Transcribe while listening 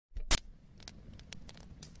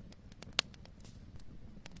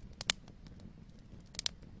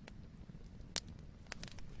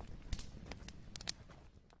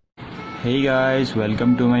Hey guys,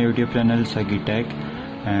 welcome to my YouTube channel Tech,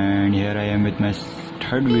 and here I am with my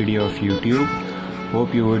third video of YouTube.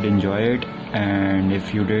 Hope you would enjoy it, and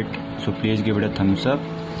if you did, so please give it a thumbs up.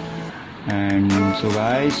 And so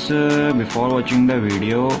guys, before watching the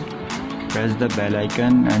video, press the bell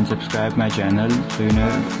icon and subscribe my channel so you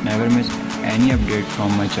never miss any update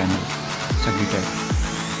from my channel Tech.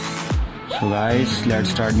 So guys,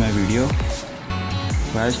 let's start my video.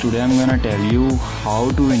 Guys, today I'm gonna tell you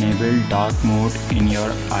how to enable dark mode in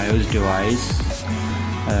your iOS device.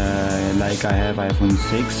 Like I have iPhone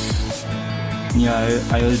 6 in your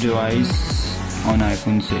iOS device on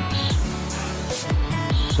iPhone 6.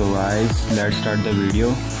 So guys, let's start the video.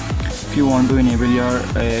 If you want to enable your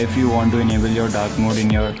dark mode in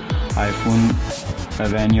your iPhone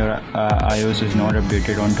when your iOS is not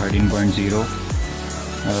updated on 13.0,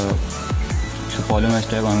 so follow my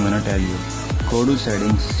step. I'm gonna tell you. Go to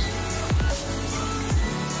settings,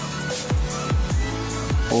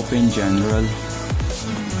 open general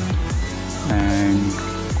and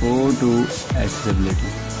go to accessibility,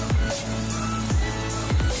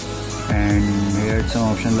 and here some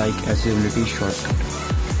option like accessibility shortcut.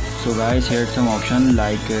 So guys, here some option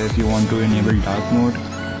like if you want to enable dark mode,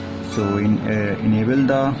 so enable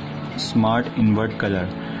the smart invert color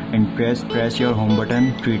and press your home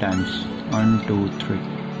button 3 times. 1 2 3.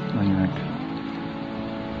 1 minute.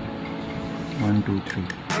 1 2 3.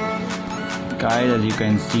 Guys, as you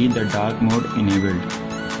can see, the dark mode enabled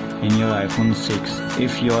in your iPhone 6.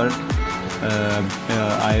 If your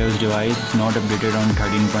iOS device is not updated on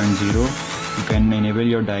 13.0, you can enable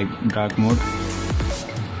your dark mode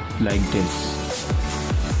like this.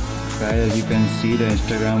 Guys, as you can see, the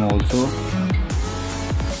Instagram also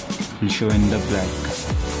will show in the black.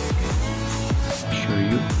 Show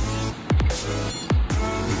you.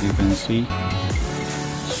 As you can see,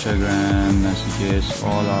 Instagram messages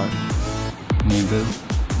all are enabled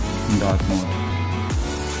in dark mode.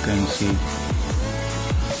 You can see.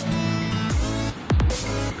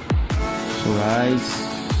 So guys,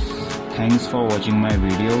 thanks for watching my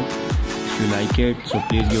video. If you like it, so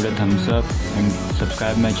please give it a thumbs up and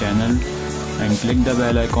subscribe my channel and click the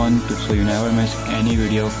bell icon so you never miss any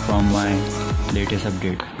video from my latest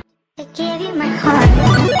update. I gave you my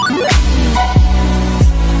heart.